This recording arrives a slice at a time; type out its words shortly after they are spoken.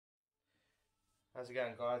How's it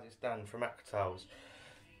going, guys? It's Dan from Aquatales.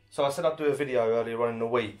 So I said I'd do a video earlier on in the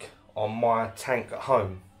week on my tank at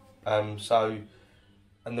home. And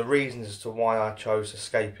the reasons as to why I chose to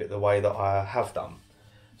scape it the way that I have done.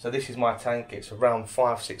 So this is my tank. It's around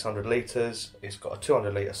 500-600 litres. It's got a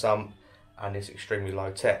 200 litre sump and it's extremely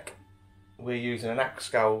low tech. We're using an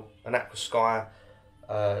Aquasky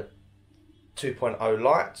 2.0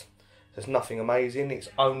 light. There's nothing amazing. It's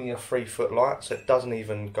only a 3-foot light, so it doesn't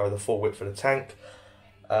even go the full width of the tank.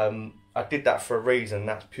 I did that for a reason.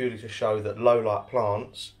 That's purely to show that low light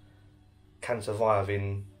plants can survive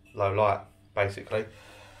in low light, basically.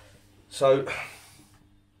 So,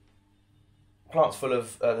 plants full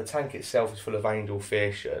of the tank itself is full of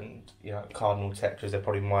angelfish and cardinal tetras. They're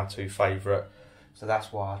probably my two favourite, so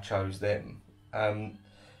that's why I chose them.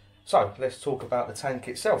 So let's talk about the tank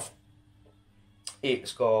itself.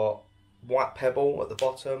 It's got white pebble at the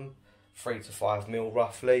bottom, 3 to 5 mil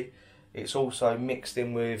roughly. It's also mixed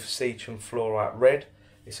in with cesium fluorite red.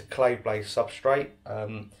 It's a clay-based substrate.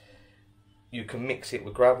 You can mix it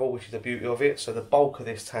with gravel, which is the beauty of it. So the bulk of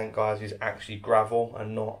this tank, guys, is actually gravel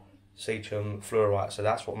and not cesium fluorite. So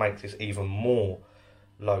that's what makes this even more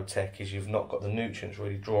low tech, is you've not got the nutrients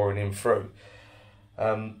really drawing in through.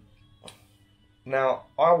 Now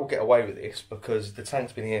I will get away with this because the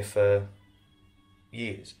tank's been here for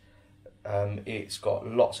years. It's got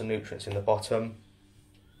lots of nutrients in the bottom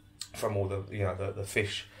from all the the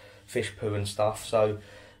fish poo and stuff. So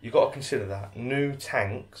you've got to consider that. New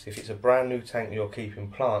tanks, if it's a brand new tank and you're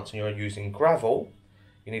keeping plants and you're using gravel,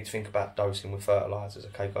 you need to think about dosing with fertilizers,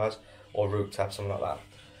 okay guys, or root tab, something like that.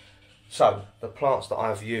 So the plants that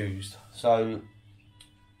I've used, so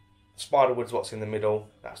spiderwood's what's in the middle.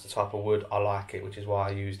 That's the type of wood I like it, which is why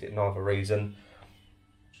I used it. No other reason.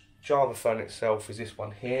 Java fern itself is this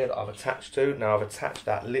one here that I've attached to. Now I've attached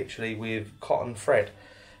that literally with cotton thread.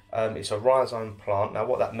 It's a rhizome plant. Now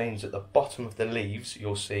what that means, at the bottom of the leaves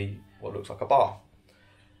you'll see what looks like a bar.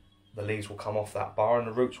 The leaves will come off that bar and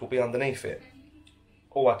the roots will be underneath it.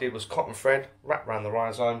 All I did was cotton thread, wrap around the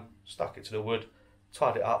rhizome, stuck it to the wood,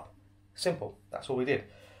 tied it up. Simple, that's all we did.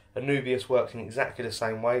 Anubias works in exactly the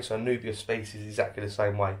same way, so Anubias species is exactly the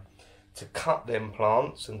same way. To cut them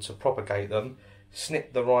plants and to propagate them,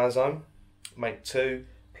 snip the rhizome, make 2,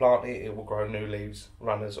 plant it, it will grow new leaves,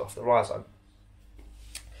 runners off the rhizome.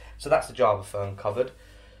 So that's the Java fern covered.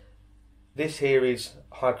 This here is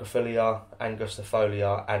Hygrophila,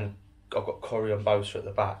 angustifolia, and I've got Coryambosa at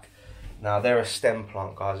the back. Now they're a stem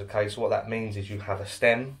plant, guys, okay? So what that means is you have a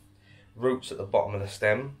stem, roots at the bottom of the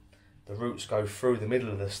stem. The roots go through the middle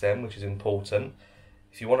of the stem, which is important.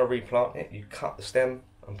 If you want to replant it, you cut the stem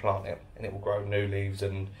and plant it, and it will grow new leaves,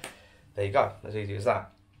 and there you go, as easy as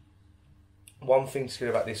that. One thing to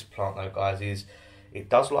consider about this plant though, guys, is it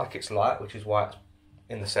does like its light, which is why it's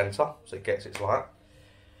in the centre, so it gets its light.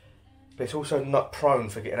 But it's also not prone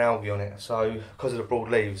for getting algae on it, so because of the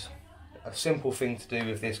broad leaves. A simple thing to do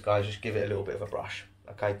with this, guys, just give it a little bit of a brush.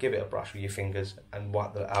 Okay, give it a brush with your fingers and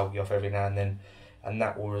wipe the algae off every now and then, and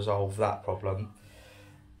that will resolve that problem.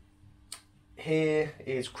 Here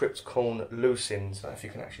is Cryptocorn lucens, I don't know if you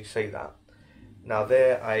can actually see that. Now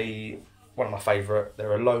they're one of my favourite.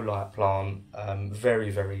 They're a low light plant, very,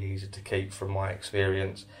 very easy to keep from my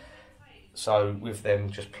experience. So with them,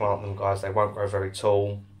 just plant them, guys. They won't grow very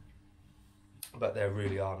tall, but they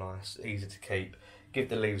really are nice, easy to keep. Give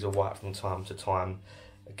the leaves a wipe from time to time.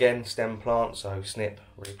 Again, stem plant, so snip,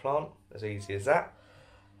 replant, as easy as that.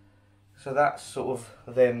 So that's sort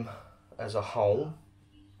of them as a whole.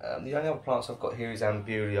 The only other plants I've got here is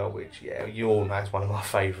Ambulia, which, yeah, you all know is one of my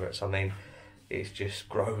favourites. I mean, it just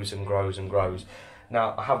grows and grows and grows.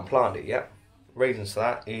 Now, I haven't planted it yet. Reasons for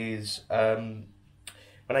that is when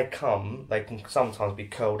they come, they can sometimes be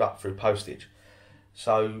curled up through postage.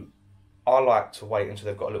 So I like to wait until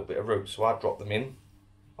they've got a little bit of root. So I drop them in,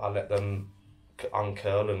 I let them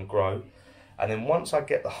uncurl and grow. And then once I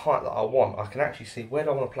get the height that I want, I can actually see, where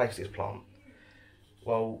do I want to place this plant?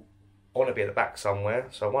 Well, I want to be at the back somewhere.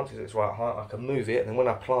 So once it's its right height, I can move it. And then when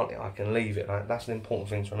I plant it, I can leave it. Like, that's an important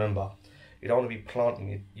thing to remember. You don't want to be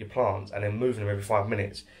planting your plants and then moving them every 5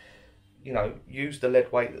 minutes. You know, use the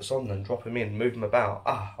lead weight that's on them, drop them in, move them about.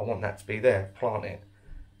 Ah, I want that to be there, plant it.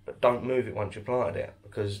 But don't move it once you've planted it,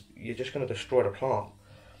 because you're just going to destroy the plant.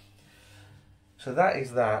 So that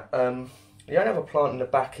is that. The only other plant in the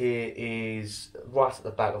back here is, right at the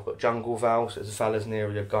back, I've got jungle vals, it's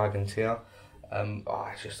Valesneria gigantea.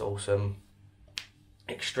 It's just awesome.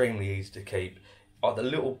 Extremely easy to keep. At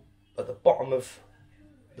the bottom of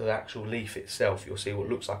the actual leaf itself, you'll see what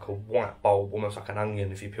looks like a white bulb, almost like an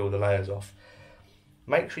onion if you peel the layers off.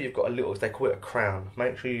 make sure you've got a little, they call it a crown,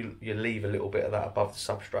 make sure you leave a little bit of that above the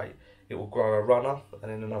substrate. It will grow a runner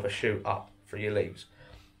and then another shoot up for your leaves.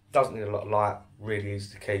 Doesn't need a lot of light, really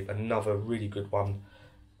easy to keep. Another really good one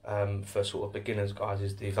for sort of beginners guys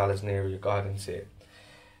is the Vallisneria guidance here.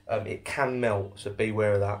 It can melt, so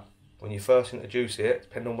beware of that. When you first introduce it,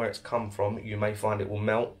 depending on where it's come from, you may find it will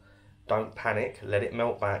melt. Don't panic, let it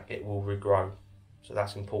melt back, it will regrow. So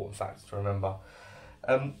that's an important fact to remember.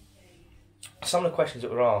 Some of the questions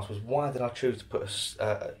that were asked was, why did I choose to put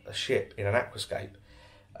a ship in an aquascape?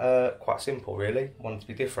 Quite simple really, wanted to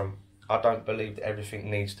be different. I don't believe that everything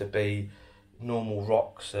needs to be normal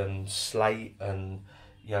rocks and slate and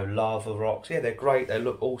lava rocks. Yeah, they're great, they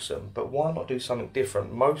look awesome, but why not do something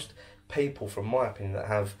different? Most people, from my opinion, that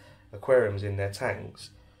have aquariums in their tanks,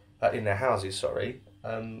 in their houses, sorry,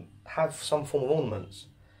 have some form of ornaments.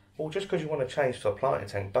 Well, just because you want to change to a planting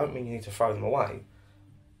tank, don't mean you need to throw them away.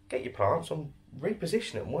 Get your plants and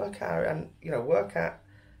reposition it and work out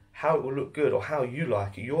how it will look good or how you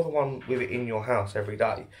like it. You're the one with it in your house every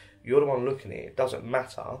day. You're the one looking at it. It doesn't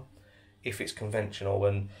matter if it's conventional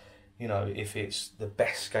and if it's the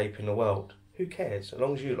best scape in the world. Who cares? As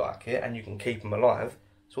long as you like it and you can keep them alive,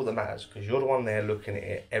 it's all that matters, because you're the one there looking at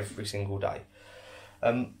it every single day.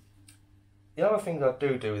 The other thing that I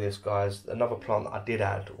do with this, guys, another plant that I did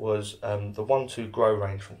add was the 1-2 grow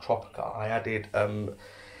range from Tropica. I added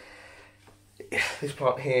this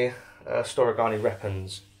plant here, Storogani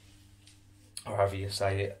repens, or however you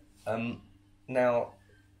say it. Now,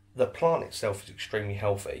 the plant itself is extremely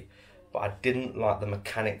healthy, but I didn't like the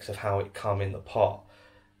mechanics of how it come in the pot.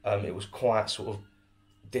 It was quite sort of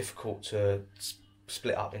difficult to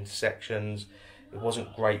split up into sections. It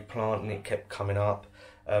wasn't great planting, it kept coming up.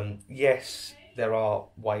 Yes, there are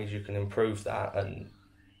ways you can improve that, and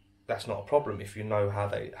that's not a problem if you know how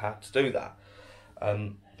to do that.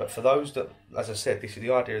 But for those that, as I said,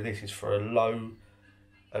 the idea of this is for a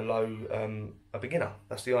beginner.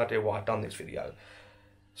 That's the idea why I've done this video.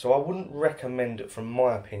 So I wouldn't recommend it, from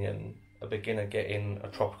my opinion, a beginner getting a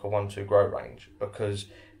Tropica 1-2 grow range, because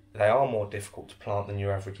they are more difficult to plant than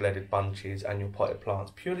your average leaded bunches and your potted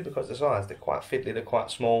plants, purely because of the size. They're quite fiddly, they're quite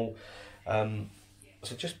small.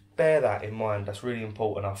 So just bear that in mind, that's really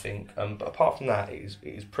important, I think. But apart from that, it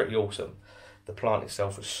is pretty awesome. The plant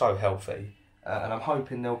itself is so healthy, and I'm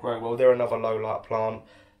hoping they'll grow well. They're another low light plant.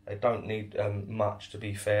 They don't need much, to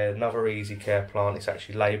be fair. Another easy care plant. It's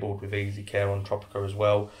actually labelled with easy care on Tropica as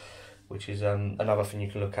well, which is another thing you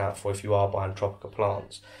can look out for if you are buying Tropica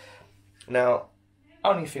plants. Now,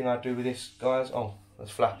 only thing I do with this, guys, oh, that's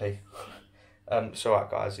Flappy. It's alright,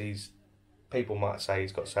 guys, people might say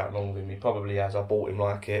he's got something wrong with him. He probably has. I bought him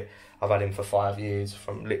like it. I've had him for 5 years,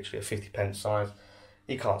 from literally a 50p size.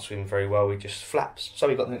 He can't swim very well, he just flaps. So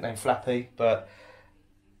he got the nickname Flappy, but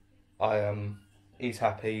he's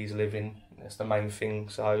happy, he's living, that's the main thing,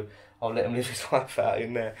 so I'll let him live his life out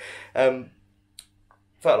in there.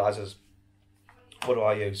 Fertilisers, what do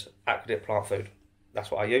I use? Aquadip plant food,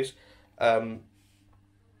 that's what I use.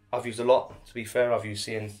 I've used a lot, to be fair. I've used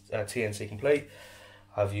TNC Complete,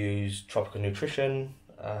 I've used Tropica Nutrition,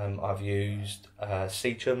 I've used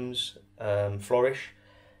Seacham's Flourish.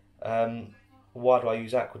 Why do I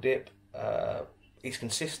use Aquadip? It's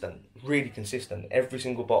consistent, really consistent. Every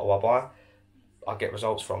single bottle I buy, I get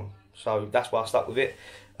results from. So that's why I stuck with it.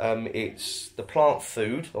 It's the plant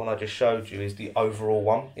food, the one I just showed you, is the overall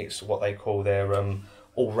one. It's what they call their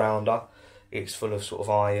all-rounder. It's full of sort of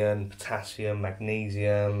iron, potassium,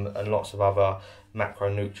 magnesium, and lots of other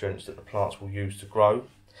macronutrients that the plants will use to grow.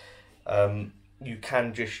 You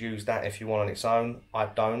can just use that if you want on its own. I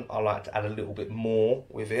don't. I like to add a little bit more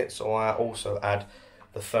with it, so I also add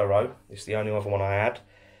the Ferro. It's the only other one I add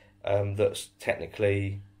that's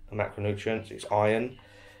technically a macronutrient. It's iron.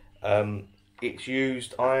 It's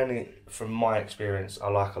used, iron, from my experience, I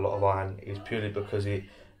like a lot of iron, is purely because it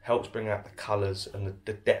helps bring out the colours and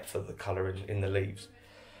the depth of the colour in the leaves.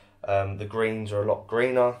 The greens are a lot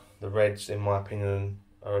greener, the reds, in my opinion,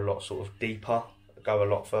 are a lot sort of deeper, go a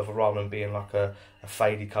lot further, rather than being like a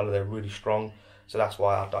fadey colour. They're really strong, so that's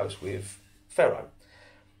why I dose with Ferro.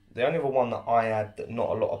 The only other one that I add that not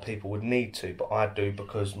a lot of people would need to, but I do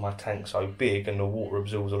because my tank's so big and the water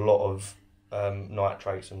absorbs a lot of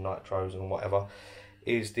nitrates and nitros and whatever,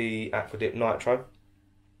 is the Aquadip Nitro.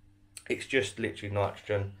 It's just literally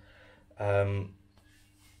nitrogen.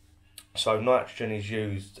 So nitrogen is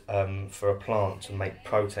used for a plant to make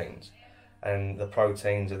proteins, and the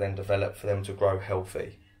proteins are then developed for them to grow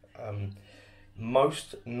healthy.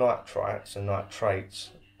 Most nitrites and nitrates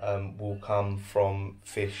will come from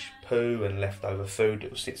fish poo and leftover food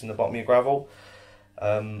that sits in the bottom of your gravel.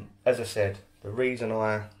 As I said, the reason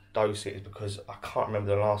I dose it is because I can't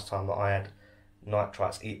remember the last time that I had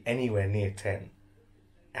nitrites anywhere near 10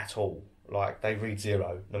 at all. Like, they read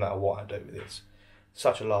 0 no matter what I do with this.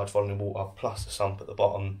 Such a large volume of water plus the sump at the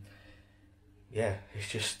bottom. Yeah, it's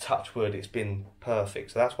just touch wood, it's been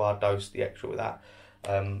perfect. So that's why I dosed the extra with that.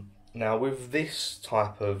 Now with this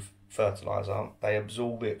type of fertiliser, they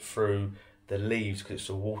absorb it through the leaves because it's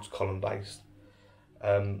a water column based.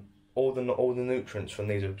 All the nutrients from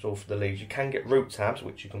these are absorbed through the leaves. You can get root tabs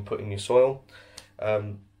which you can put in your soil.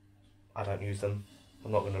 I don't use them.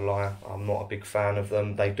 I'm not going to lie, I'm not a big fan of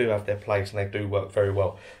them. They do have their place and they do work very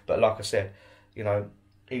well. But like I said, you know,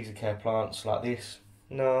 easy care plants like this,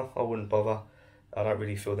 no, I wouldn't bother. I don't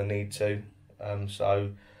really feel the need to.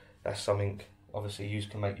 So that's something obviously you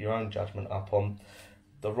can make your own judgment up on.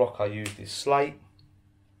 The rock I used is slate.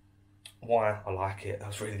 Why? I like it.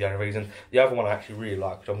 That's really the only reason. The other one I actually really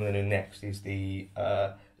like, which I'm going to do next, is the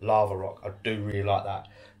lava rock. I do really like that.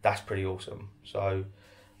 That's pretty awesome. So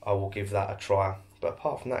I will give that a try. But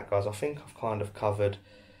apart from that, guys, I think I've kind of covered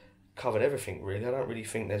everything really. I don't really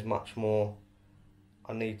think there's much more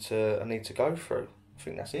I need to go through. I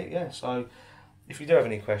think that's it. Yeah. So if you do have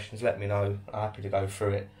any questions, let me know. I'm happy to go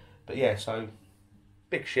through it. But yeah, so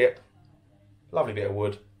big ship, lovely bit of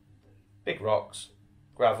wood, big rocks,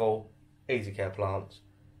 gravel, easy care plants,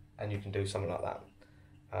 and you can do something like that.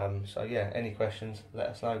 So yeah, any questions, let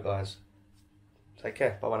us know, guys. Take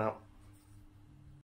care. Bye bye now.